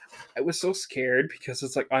 I was so scared because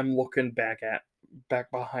it's like I'm looking back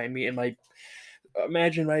behind me and like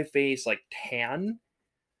imagine my face like tan.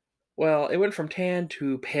 Well, it went from tan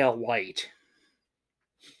to pale white.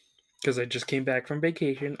 Because I just came back from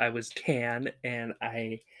vacation. I was tan and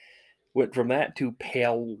I went from that to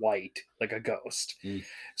pale white, like a ghost. Mm.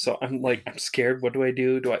 So I'm scared. What do I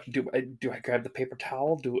do? Do I grab the paper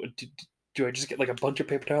towel? Do I just get like a bunch of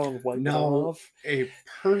paper towel and wipe it No. off? A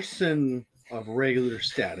person of regular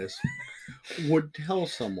status would tell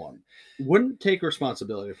someone, wouldn't take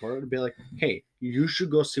responsibility for it, and be like, hey, you should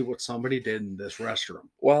go see what somebody did in this restroom.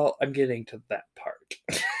 Well, I'm getting to that part.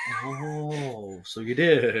 Oh, so you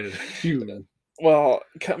did. You. Well,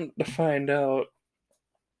 come to find out,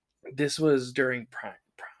 this was during prom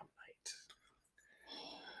night.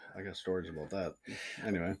 I got stories about that.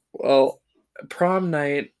 Anyway. Well, prom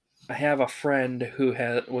night, I have a friend who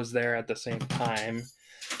was there at the same time.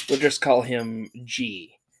 We'll just call him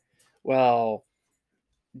G. Well,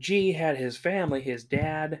 G had his family, his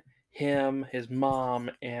dad, him, his mom,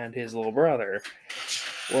 and his little brother.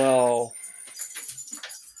 Well,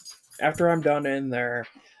 after I'm done in there,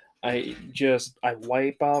 I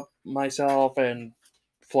wipe up myself and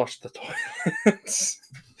flush the toilets.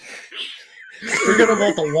 Forget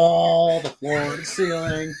about the wall, the floor, the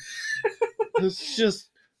ceiling. Let's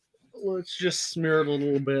just smear it a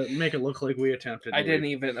little bit and make it look like we attempted. I didn't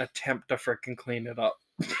even attempt to freaking clean it up.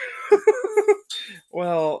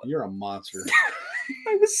 Well, You're a monster.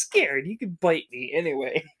 I was scared. You could bite me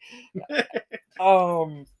anyway.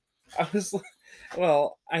 I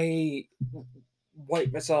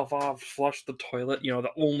wiped myself off, flushed the toilet. The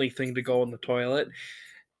only thing to go in the toilet.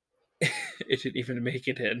 It didn't even make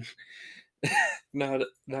it in. Not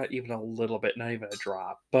even a little bit, not even a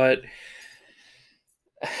drop. But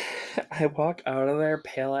I walk out of there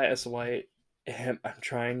pale as white, and I'm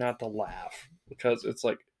trying not to laugh because it's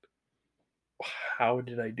like, how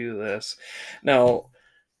did I do this? Now,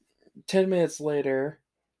 10 minutes later,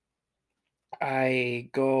 I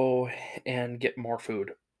go and get more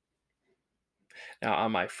food. Now,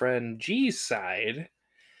 on my friend G's side,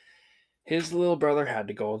 his little brother had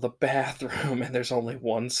to go to the bathroom, and there's only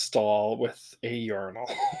one stall with a urinal.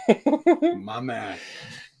 My man.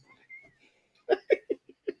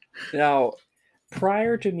 Now,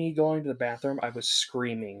 prior to me going to the bathroom, I was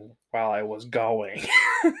screaming while I was going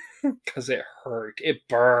because it hurt. It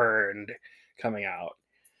burned coming out.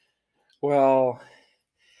 Well,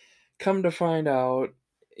 come to find out,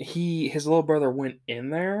 his little brother went in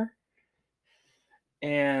there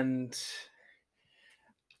and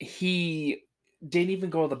he didn't even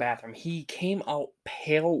go to the bathroom. He came out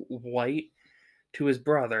pale white to his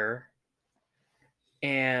brother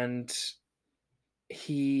and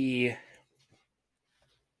he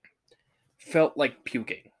felt like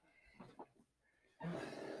puking.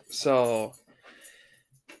 So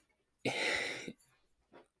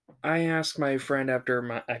I asked my friend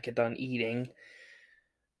after I get done eating,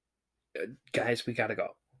 guys, we gotta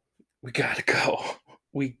go. We gotta go.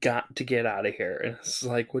 We got to get out of here. And it's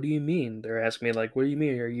like, what do you mean? They're asking me, like, what do you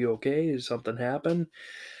mean? Are you okay? Did something happen?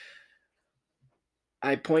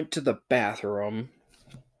 I point to the bathroom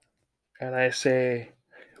and I say,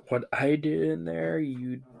 what I did in there,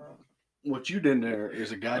 you What you did there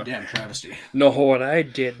is a goddamn travesty. know what I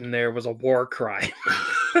did in there was a war crime.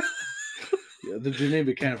 Yeah, the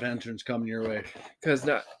Geneva Convention's coming your way. Because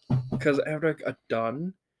after I got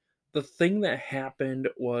done, the thing that happened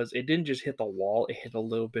was it didn't just hit the wall, it hit a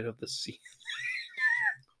little bit of the ceiling.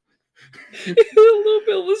 It hit a little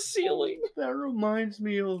bit of the ceiling. That reminds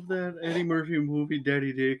me of that Eddie Murphy movie,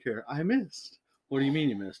 Daddy Daycare. I missed. What do you mean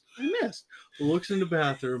you missed? I missed. Looks in the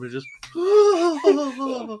bathroom and just.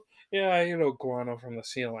 Yeah, guano from the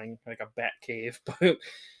ceiling, like a bat cave. But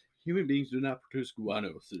Human beings do not produce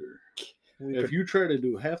guano, sir. we If you try to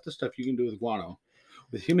do half the stuff you can do with guano,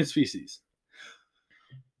 with human species.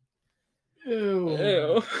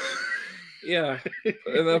 Ew. Yeah,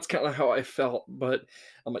 and that's kind of how I felt. But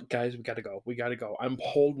I'm like, guys, we gotta go. We gotta go. I'm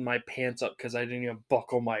holding my pants up because I didn't even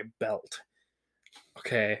buckle my belt.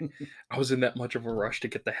 Okay, I was in that much of a rush to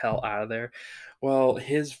get the hell out of there. Well,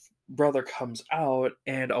 his brother comes out,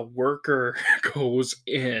 and a worker goes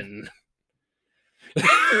in.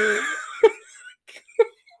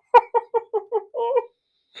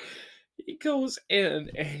 He goes in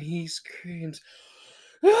and he screams.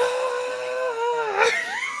 "Ah!"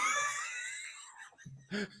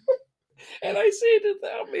 And I say to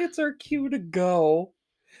them, it's our cue to go.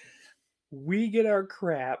 We get our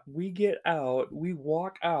crap, we get out, we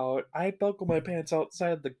walk out, I buckle my pants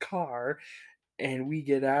outside the car, and we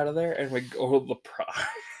get out of there and we go to the prom.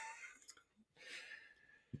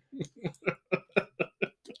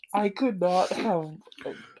 I could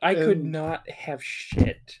not have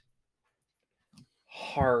shit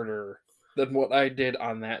harder than what I did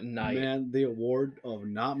on that night. Man, the award of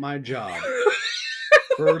not my job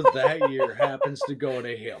for that year happens to go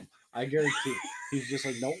to him. I guarantee. He's just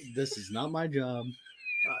like, nope, this is not my job.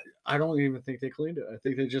 I don't even think they cleaned it. I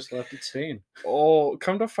think they just left it stained. Oh,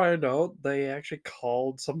 come to find out, they actually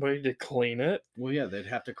called somebody to clean it. Well, yeah, they'd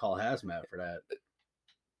have to call hazmat for that.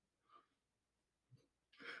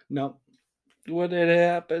 No. What had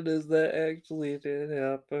happened is that actually did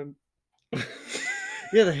happen.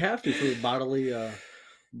 Yeah, they have to for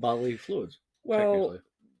bodily fluids. Well,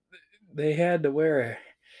 they had to wear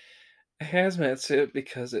a hazmat suit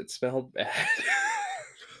because it smelled bad.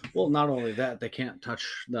 Well, not only that, they can't touch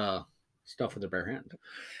the stuff with their bare hand.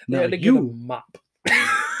 They Now, had to get a mop.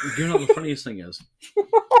 You know the funniest thing is,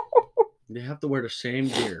 they have to wear the same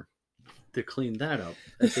gear to clean that up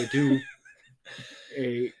as they do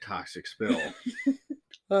a toxic spill.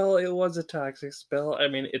 Well, it was a toxic spill. I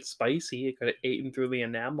mean, it's spicy. It could have eaten through the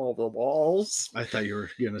enamel of the walls. I thought you were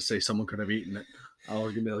going to say someone could have eaten it. I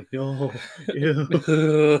was going to be like, no, ew.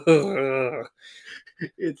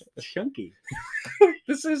 It's chunky.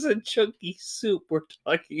 This isn't chunky soup we're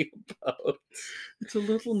talking about. It's a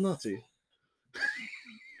little nutty.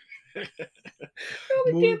 I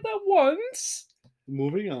only did that once.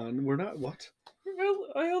 Moving on. We're not, what?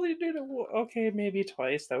 I only did it okay, maybe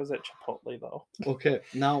twice. That was at Chipotle, though. Okay,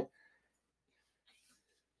 now,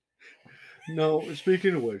 no,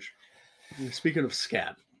 speaking of which, speaking of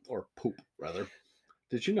scat, or poop, rather,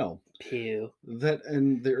 did you know Pew. that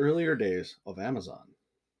in the earlier days of Amazon,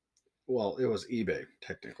 well, it was eBay,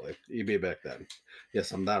 technically. eBay back then.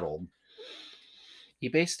 Yes, I'm that old.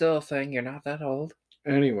 eBay's still a thing. You're not that old.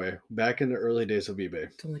 Anyway, back in the early days of eBay.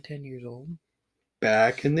 It's only 10 years old.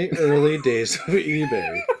 Back in the early days of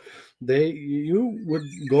eBay, you would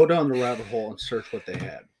go down the rabbit hole and search what they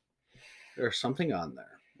had. There's something on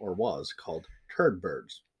there, or was, called turd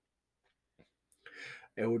birds.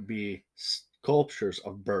 It would be sculptures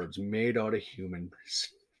of birds made out of human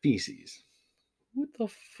feces. Who the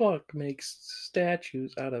fuck makes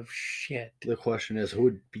statues out of shit? The question is, who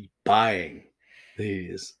would be buying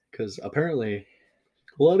these? Because apparently,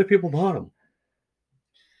 a lot of people bought them.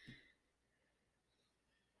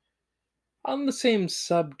 On the same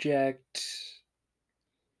subject,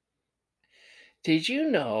 did you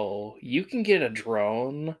know you can get a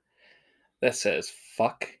drone that says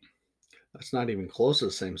fuck? That's not even close to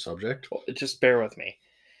the same subject. Well, just bear with me.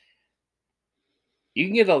 You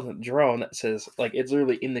can get a drone that says, like, it's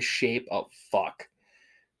literally in the shape of fuck,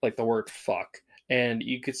 like the word fuck. And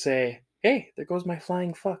you could say, hey, there goes my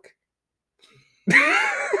flying fuck.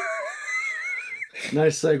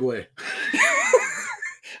 Nice segue.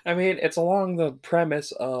 I mean, it's along the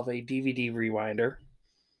premise of a DVD rewinder.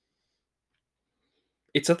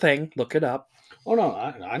 It's a thing. Look it up. Oh no,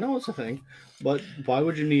 I know it's a thing, but why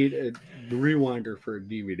would you need a rewinder for a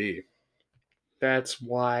DVD? That's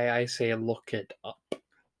why I say look it up.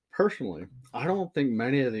 Personally, I don't think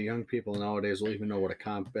many of the young people nowadays will even know what a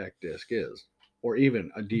compact disc is, or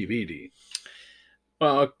even a DVD.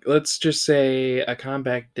 Well, let's just say a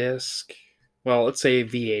compact disc. Well, let's say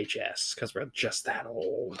VHS, because we're just that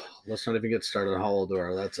old. Let's not even get started on how old we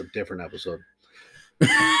are. That's a different episode.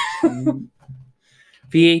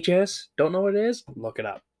 VHS? Don't know what it is? Look it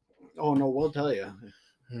up. Oh no, we'll tell you.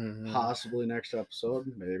 Mhm. Possibly next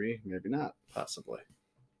episode. Maybe, maybe not. Possibly.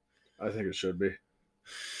 I think it should be.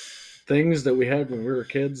 Things that we had when we were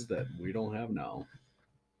kids that we don't have now.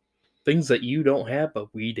 Things that you don't have,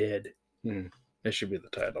 but we did. Hmm. That should be the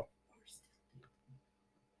title.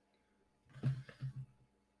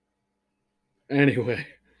 Anyway,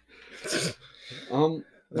 now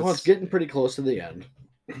it's getting pretty close to the end,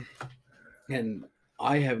 and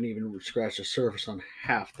I haven't even scratched the surface on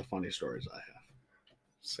half the funny stories I have.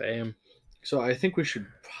 Same. So I think we should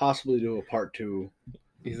possibly do a part 2.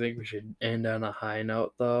 You think we should end on a high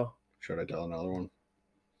note, though? Should I tell another one?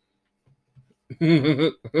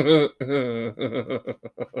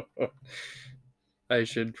 I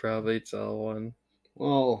should probably tell one.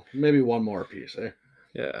 Well, maybe one more piece, eh?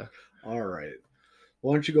 Yeah. All right.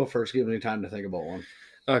 Why don't you go first? Give me time to think about one.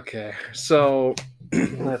 Okay, so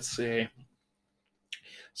let's see.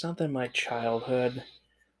 Something in my childhood.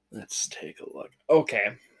 Let's take a look.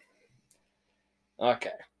 Okay. The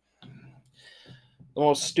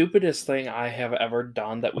most stupidest thing I have ever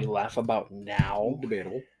done that we laugh about now,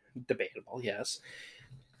 debatable, yes,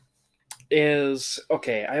 is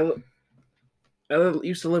okay. I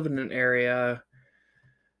used to live in an area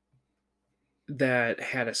that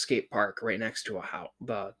had a skate park right next to a house,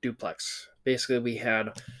 the duplex. Basically, we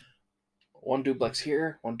had one duplex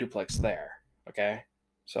here, one duplex there. Okay,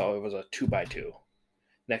 so it was a 2x2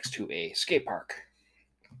 next to a skate park.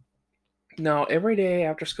 Now, every day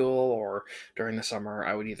after school or during the summer,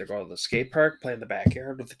 I would either go to the skate park, play in the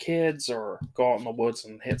backyard with the kids, or go out in the woods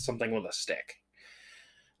and hit something with a stick.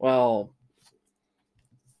 Well,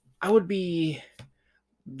 I would be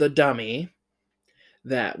the dummy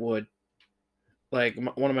that would, like,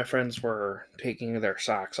 one of my friends were taking their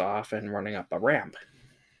socks off and running up a ramp.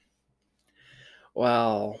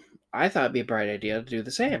 Well, I thought it'd be a bright idea to do the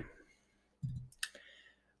same.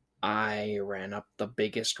 I ran up the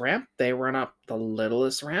biggest ramp. They ran up the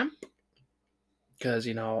littlest ramp. Because,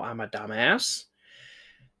 I'm a dumbass.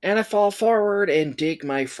 And I fall forward and dig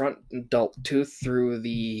my front adult tooth through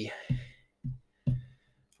the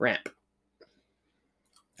ramp.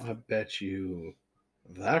 I bet you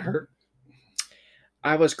that hurt.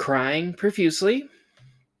 I was crying profusely.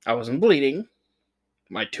 I wasn't bleeding.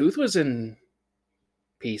 My tooth was in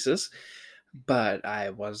pieces, but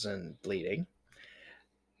I wasn't bleeding.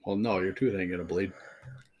 Well, no, your tooth ain't gonna bleed.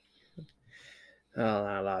 Well,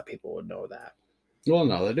 not a lot of people would know that. Well,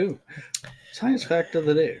 no, they do. Science fact of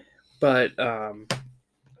the day. But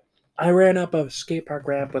I ran up a skate park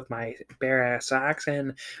ramp with my bare ass socks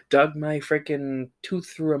and dug my freaking tooth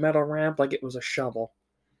through a metal ramp like it was a shovel.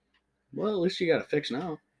 Well, at least you got it fixed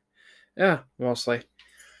now. Yeah, mostly.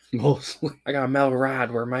 Mostly. I got a metal rod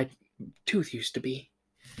where my tooth used to be.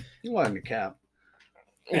 You wanted a cap.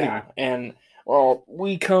 Yeah, and well,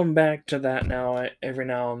 we come back to that now every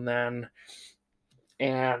now and then,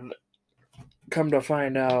 and come to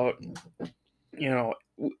find out,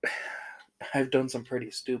 I've done some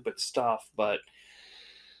pretty stupid stuff, but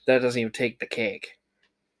that doesn't even take the cake.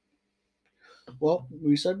 Well,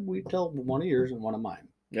 we said we'd tell one of yours and one of mine.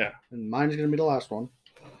 Yeah. And mine's going to be the last one.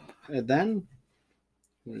 And then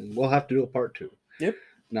we'll have to do a part 2. Yep.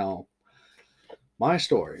 Now, my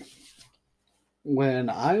story. When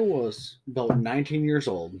I was about 19 years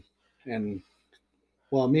old, and,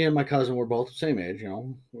 well, me and my cousin were both the same age,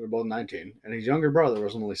 we were both 19, and his younger brother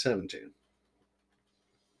was only 17.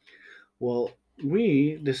 Well,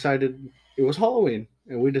 we decided, it was Halloween,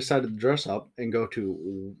 and we decided to dress up and go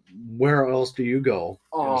to, where else do you go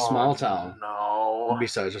in a small town No.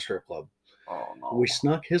 besides a strip club? Oh no. We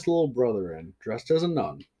snuck his little brother in, dressed as a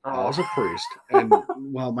nun. I was a Oh. priest, and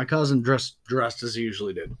well, my cousin dressed as he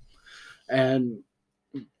usually did, and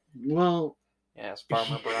well, Yes,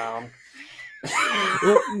 Farmer Brown.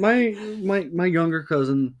 my younger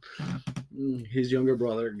cousin, his younger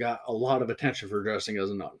brother, got a lot of attention for dressing as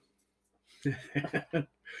a nun.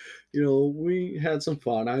 You know, we had some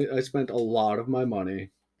fun. I spent a lot of my money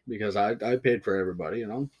because I paid for everybody, you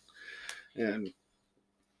know, and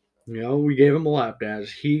you know, we gave him a lap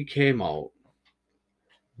dance. He came out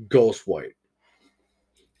ghost white,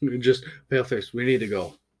 just pale face. We need to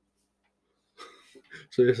go.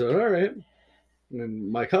 So he said, all right.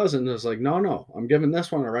 And my cousin was like, no, I'm giving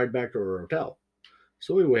this one a ride back to our hotel.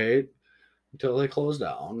 So we wait until they close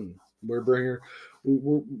down.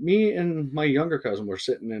 Me and my younger cousin were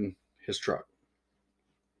sitting in his truck.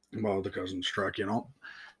 Well, the cousin's truck, you know.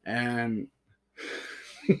 And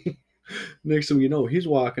next thing you know, he's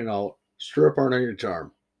walking out, strip on your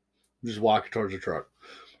charm, just walking towards the truck.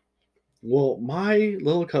 Well, my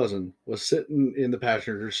little cousin was sitting in the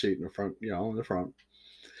passenger seat in the front, you know, in the front.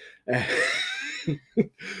 And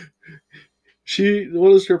one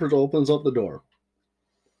of the strippers opens up the door.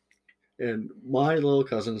 And my little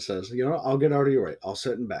cousin says, you know, I'll get out of your way. I'll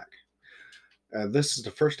sit in back. And this is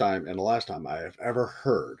the first time and the last time I have ever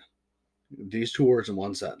heard these two words in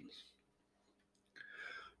one sentence.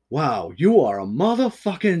 Wow, you are a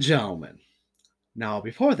motherfucking gentleman. Now,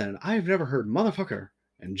 before then, I've never heard motherfucker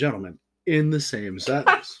and gentleman in the same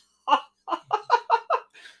sentence.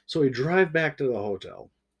 So we drive back to the hotel.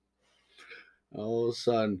 All of a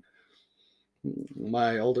sudden,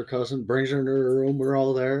 my older cousin brings her into her room. We're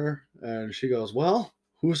all there. And she goes, well,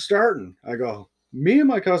 who's starting? I go, me and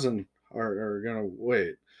my cousin are going to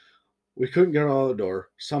wait. We couldn't get out of the door.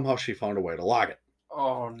 Somehow she found a way to lock it.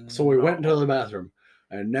 Oh no. So we went into the bathroom.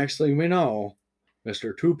 And next thing we know,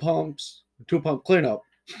 Mr. Two Pump Cleanup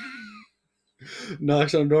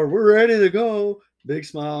knocks on the door. We're ready to go. Big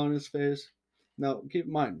smile on his face. Now, keep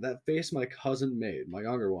in mind, that face my cousin made, my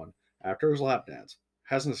younger one, after his lap dance,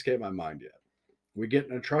 hasn't escaped my mind yet. We get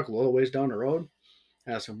in a truck a little ways down the road,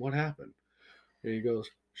 ask him what happened. And he goes,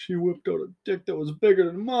 she whipped out a dick that was bigger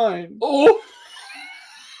than mine. Oh!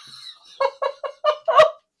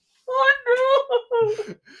 Oh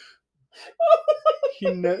no!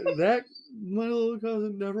 My little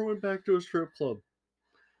cousin never went back to a strip club.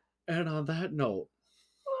 And on that note,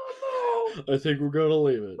 Oh no! I think we're gonna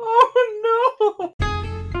leave it. Oh no!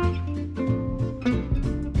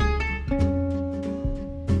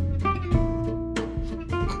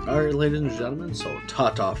 All right, ladies and gentlemen, so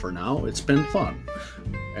ta-ta for now. It's been fun.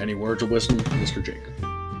 Any words of wisdom, Mr. Jacob?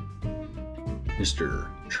 Mr.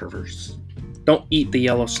 Travers? Don't eat the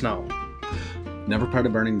yellow snow. Never pet a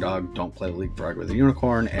burning dog. Don't play leapfrog with a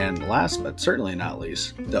unicorn. And last but certainly not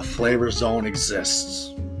least, the Flavor Zone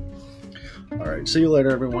exists. All right, see you later,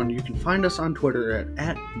 everyone. You can find us on Twitter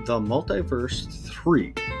at the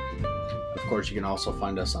Multiverse3. Of course, you can also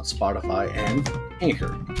find us on Spotify and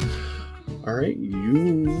Anchor. All right,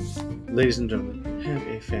 you, ladies and gentlemen, have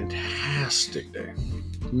a fantastic day.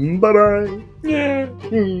 Bye-bye. Yeah.